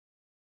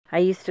I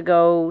used to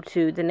go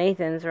to the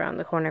Nathans around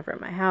the corner from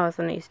my house,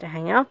 and I used to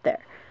hang out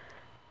there.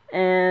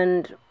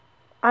 And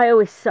I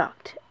always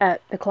sucked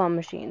at the claw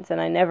machines, and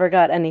I never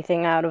got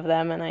anything out of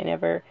them, and I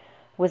never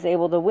was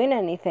able to win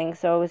anything,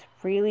 so I was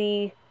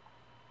really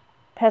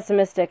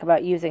pessimistic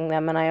about using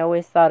them, and I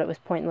always thought it was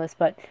pointless.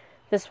 But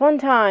this one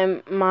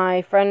time,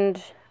 my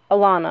friend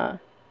Alana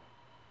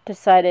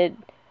decided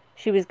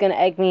she was going to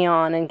egg me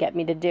on and get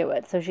me to do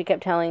it. So she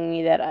kept telling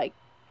me that I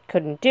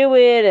couldn't do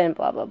it and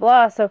blah, blah,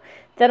 blah. So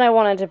then I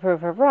wanted to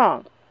prove her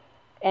wrong.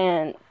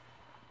 And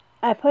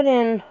I put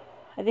in,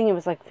 I think it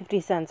was like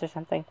 50 cents or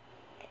something.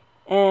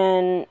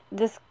 And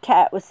this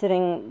cat was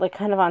sitting like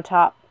kind of on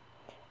top.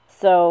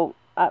 So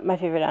my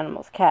favorite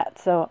animal's cat.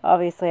 So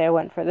obviously I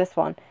went for this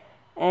one.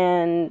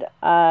 And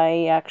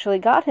I actually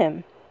got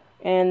him.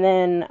 And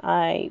then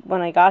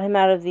when I got him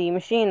out of the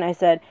machine, I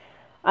said,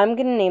 I'm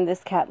going to name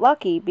this cat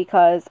Lucky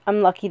because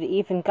I'm lucky to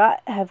even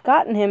have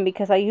gotten him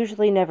because I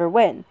usually never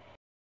win.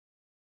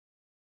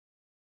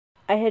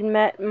 I had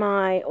met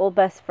my old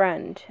best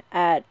friend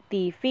at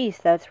the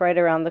feast that's right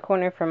around the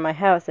corner from my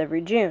house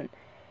every June.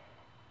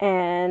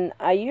 And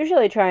I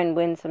usually try and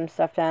win some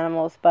stuffed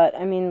animals, but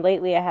I mean,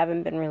 lately I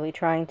haven't been really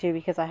trying to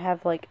because I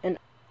have like an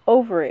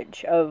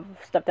overage of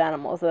stuffed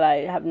animals that I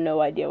have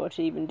no idea what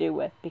to even do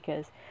with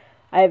because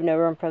I have no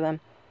room for them.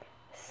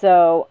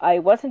 So I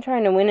wasn't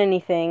trying to win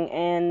anything,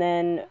 and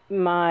then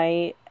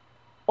my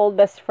old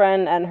best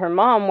friend and her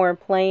mom were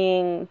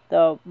playing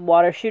the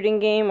water shooting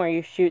game where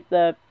you shoot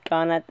the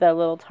gun at the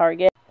little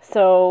target.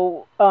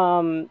 So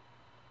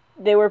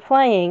they were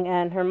playing,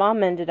 and her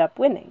mom ended up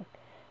winning.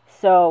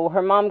 So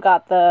her mom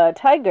got the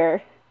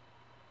tiger,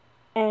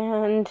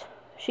 and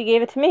she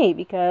gave it to me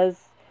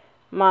because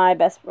my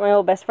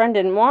old best friend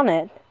didn't want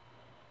it.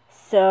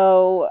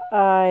 So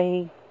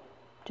I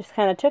just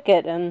kind of took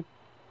it, and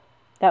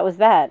that was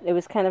that. It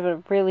was kind of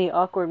a really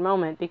awkward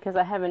moment because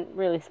I haven't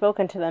really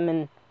spoken to them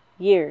in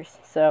years.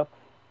 So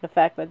the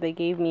fact that they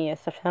gave me a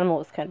stuffed animal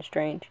was kind of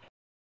strange.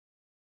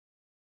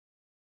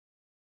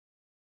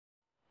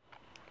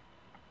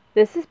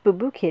 This is Boo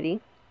Boo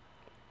Kitty,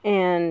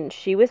 and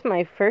she was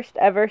my first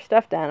ever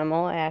stuffed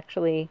animal. I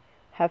actually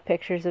have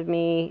pictures of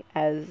me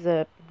as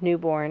a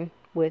newborn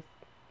with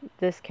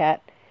this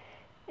cat.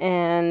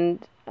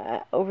 And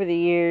over the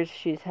years,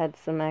 she's had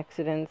some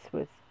accidents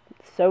with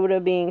soda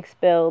being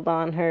spilled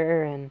on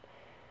her and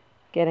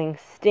getting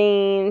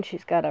stained.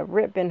 She's got a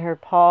rip in her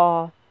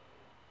paw.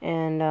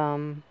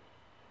 And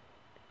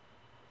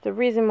the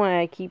reason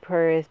why I keep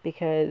her is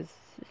because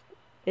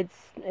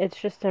it's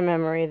just a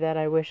memory that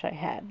I wish I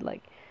had.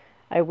 Like,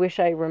 I wish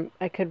I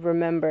could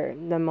remember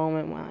the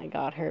moment when I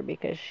got her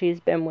because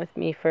she's been with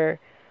me for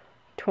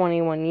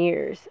 21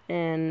 years.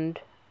 And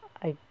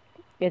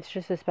it's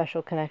just a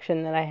special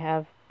connection that I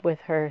have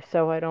with her,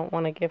 so I don't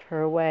want to give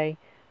her away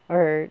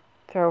or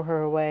throw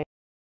her away.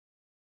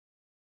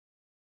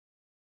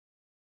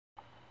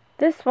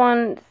 This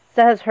one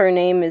says her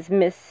name is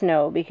Miss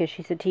Snow because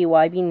she's a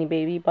TY Beanie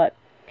Baby, but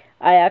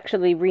I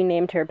actually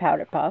renamed her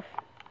Powder Puff.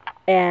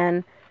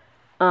 And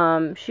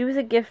she was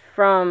a gift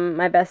from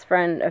my best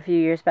friend a few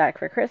years back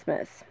for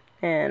Christmas.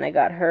 And I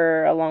got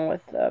her along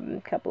with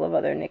a couple of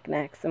other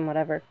knickknacks and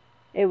whatever.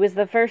 It was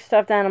the first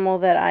stuffed animal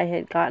that I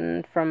had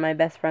gotten from my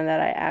best friend that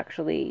I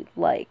actually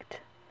liked.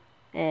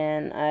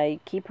 And I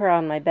keep her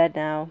on my bed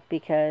now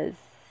because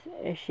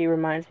she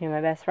reminds me of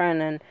my best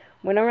friend, and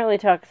we don't really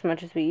talk as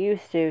much as we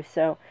used to,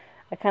 so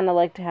I kind of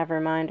like to have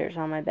reminders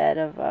on my bed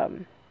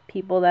of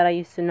people that I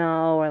used to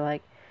know, or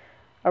like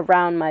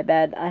around my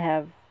bed I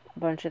have a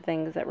bunch of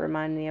things that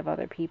remind me of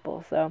other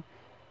people. So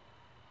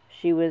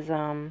she was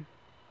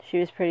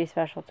pretty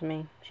special to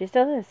me. She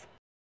still is.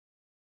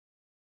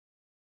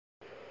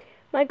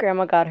 My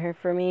grandma got her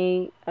for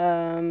me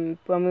when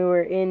we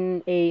were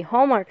in a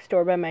Hallmark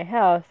store by my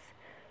house.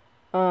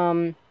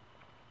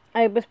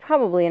 I was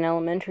probably in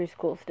elementary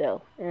school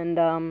still,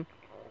 and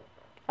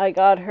I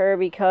got her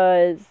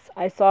because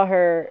I saw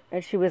her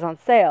and she was on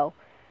sale.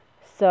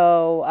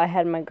 So I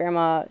had my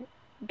grandma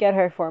get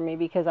her for me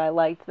because I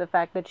liked the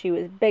fact that she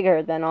was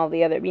bigger than all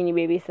the other Beanie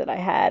Babies that I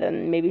had,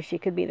 and maybe she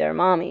could be their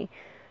mommy.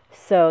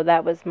 So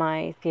that was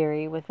my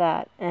theory with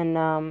that. And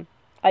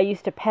I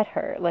used to pet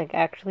her, like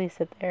actually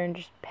sit there and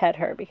just pet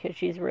her because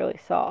she's really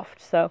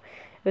soft. So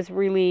it was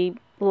really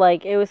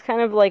like, it was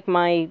kind of like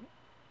my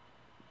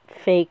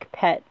fake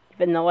pet,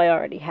 even though I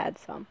already had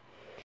some.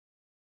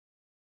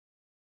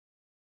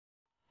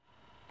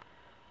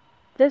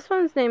 This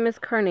one's name is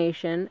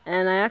Carnation,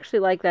 and I actually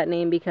like that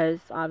name because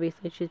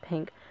obviously she's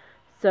pink.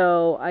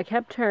 So I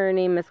kept her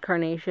name as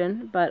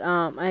Carnation, but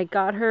I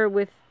got her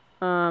with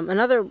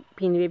another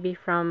Beanie Baby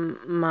from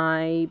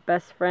my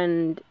best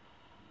friend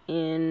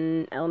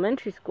in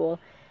elementary school.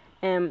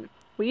 And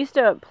we used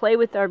to play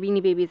with our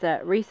Beanie Babies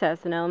at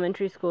recess in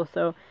elementary school,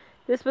 so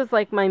this was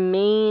like my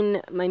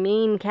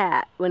main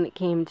cat when it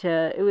came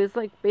to, it was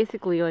like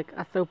basically like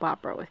a soap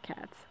opera with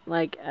cats.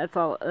 Like, that's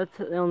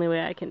the only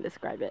way I can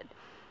describe it.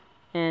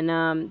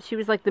 And she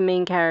was like the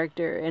main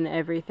character in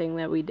everything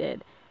that we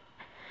did.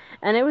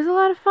 And it was a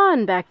lot of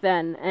fun back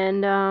then.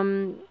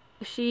 And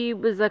she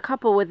was a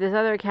couple with this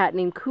other cat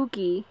named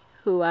Kooky,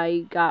 who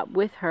I got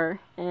with her,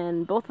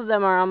 and both of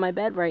them are on my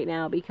bed right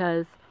now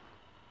because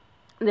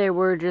they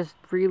were just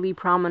really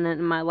prominent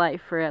in my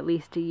life for at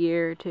least a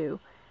year or two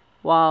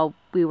while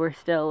we were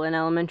still in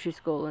elementary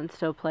school and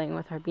still playing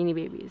with our Beanie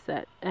Babies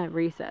at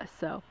recess.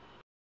 So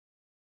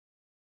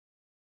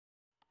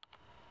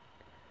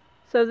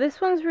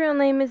this one's real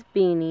name is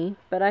Beanie,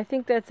 but I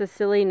think that's a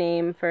silly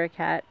name for a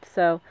cat,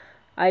 so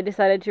I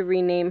decided to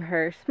rename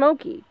her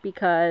Smokey,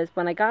 because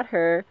when I got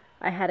her,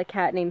 I had a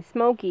cat named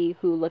Smokey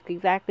who looked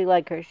exactly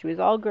like her. She was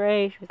all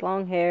gray, she was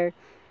long hair,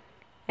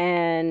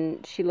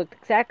 and she looked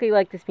exactly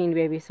like this Beanie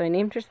Baby, so I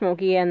named her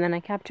Smokey, and then I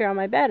kept her on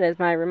my bed as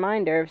my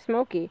reminder of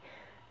Smokey,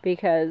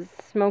 because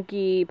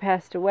Smokey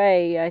passed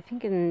away, I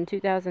think in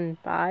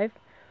 2005.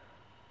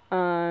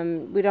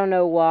 We don't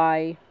know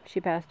why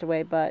she passed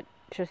away, but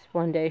just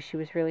one day she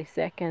was really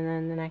sick, and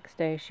then the next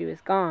day she was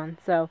gone.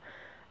 So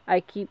I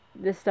keep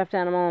this stuffed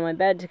animal on my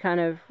bed to kind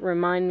of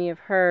remind me of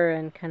her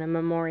and kind of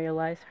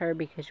memorialize her,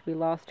 because we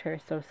lost her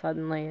so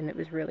suddenly and it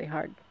was really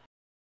hard.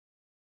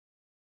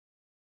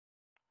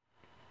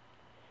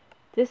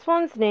 This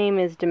one's name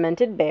is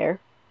Demented Bear,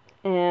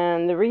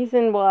 and the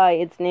reason why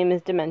its name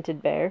is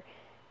Demented Bear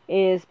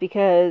is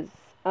because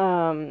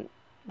the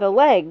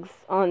legs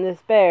on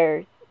this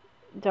bear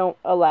don't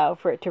allow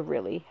for it to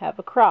really have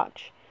a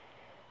crotch.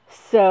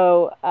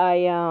 So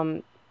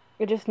I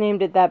just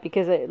named it that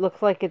because it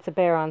looks like it's a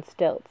bear on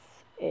stilts.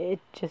 It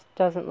just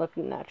doesn't look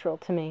natural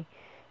to me.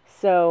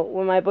 So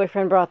when my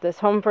boyfriend brought this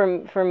home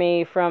for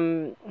me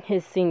from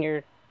his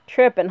senior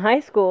trip in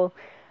high school,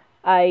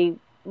 I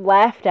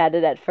laughed at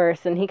it at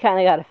first, and he kind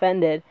of got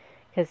offended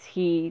because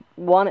he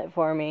won it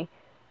for me.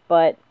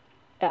 But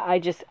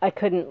I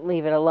couldn't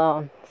leave it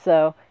alone.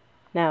 So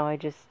now I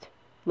just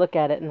look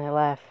at it and I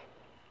laugh.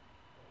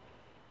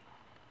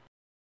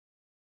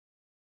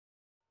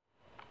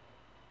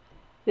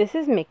 This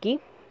is Mickey,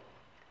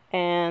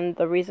 and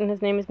the reason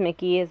his name is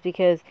Mickey is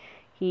because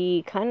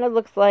he kind of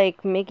looks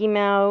like Mickey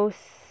Mouse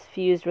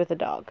fused with a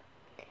dog.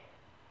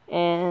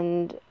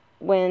 And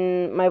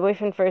when my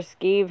boyfriend first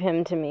gave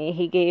him to me,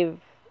 he gave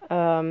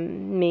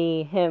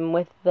him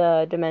with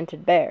the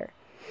Demented Bear.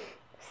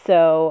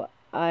 So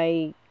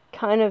I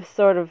kind of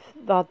sort of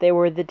thought they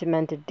were the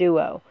Demented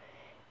duo,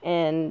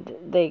 and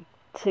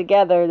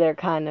they're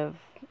kind of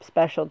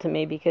special to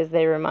me because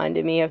they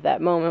reminded me of that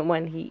moment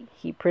when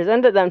he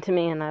presented them to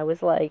me, and I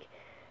was like,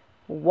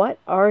 what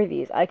are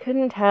these? I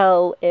couldn't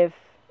tell if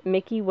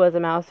Mickey was a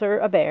mouse or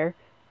a bear,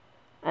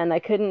 and I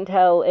couldn't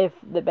tell if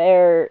the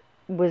bear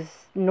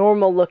was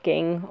normal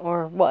looking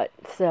or what.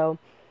 So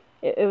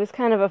it was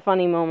kind of a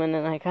funny moment,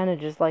 and I kind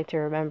of just like to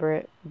remember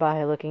it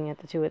by looking at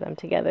the two of them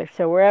together.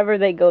 So wherever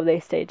they go,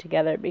 they stay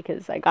together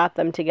because I got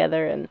them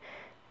together, and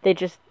they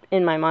just,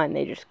 in my mind,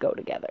 they just go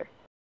together.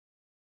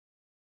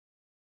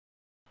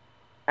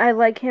 I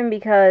like him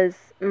because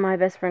my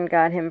best friend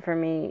got him for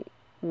me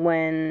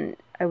when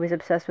I was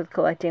obsessed with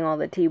collecting all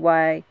the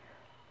TY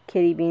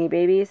Kitty Beanie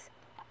Babies.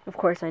 Of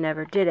course, I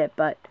never did it,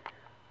 but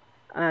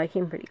I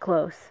came pretty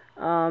close.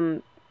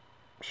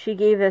 She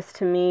gave this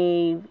to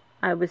me,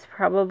 it was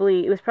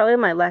probably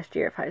my last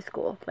year of high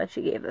school that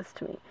she gave this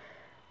to me.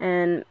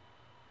 And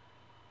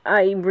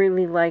I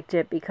really liked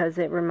it because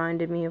it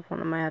reminded me of one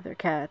of my other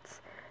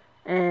cats.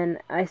 And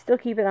I still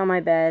keep it on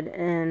my bed,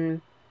 and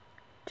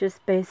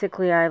just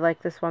basically I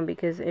like this one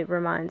because it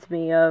reminds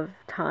me of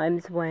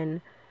times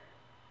when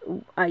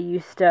I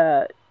used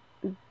to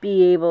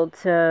be able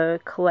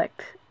to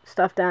collect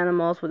stuffed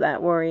animals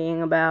without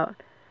worrying about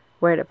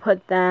where to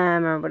put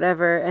them or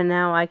whatever, and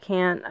now I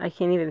can't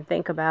even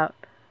think about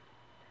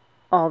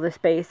all the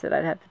space that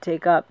I'd have to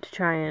take up to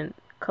try and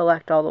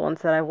collect all the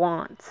ones that I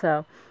want.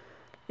 So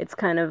it's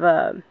kind of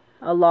a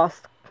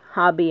lost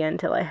hobby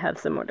until I have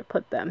somewhere to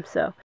put them.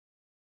 So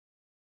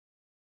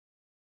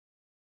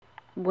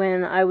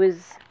when I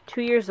was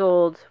 2 years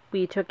old,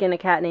 we took in a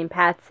cat named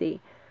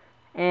Patsy,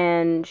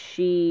 and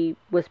she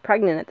was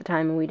pregnant at the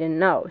time and we didn't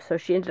know. So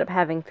she ended up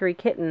having 3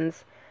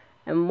 kittens,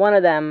 and one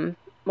of them,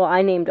 well,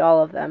 I named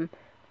all of them,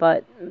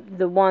 but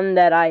the one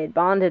that I had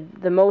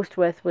bonded the most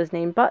with was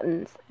named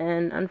Buttons,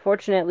 and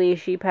unfortunately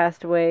she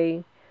passed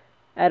away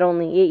at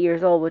only 8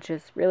 years old, which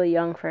is really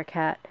young for a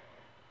cat.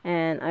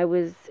 And I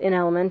was in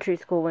elementary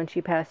school when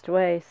she passed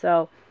away,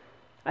 so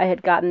I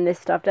had gotten this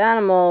stuffed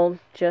animal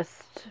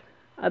just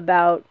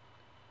about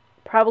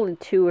probably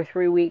 2 or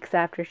 3 weeks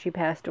after she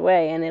passed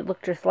away, and it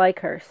looked just like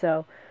her.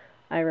 So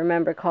I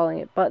remember calling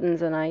it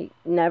Buttons, and I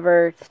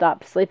never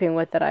stopped sleeping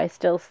with it. I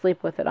still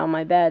sleep with it on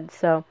my bed.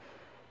 So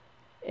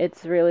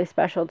it's really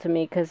special to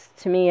me because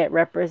to me it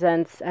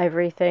represents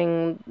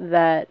everything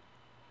that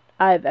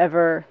I've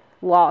ever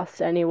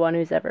lost, anyone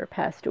who's ever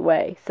passed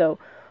away. So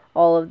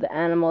all of the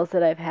animals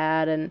that I've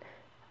had, and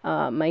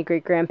my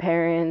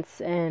great-grandparents,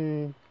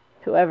 and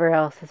whoever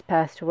else has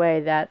passed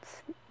away,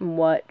 that's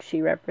what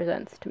she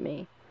represents to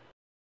me.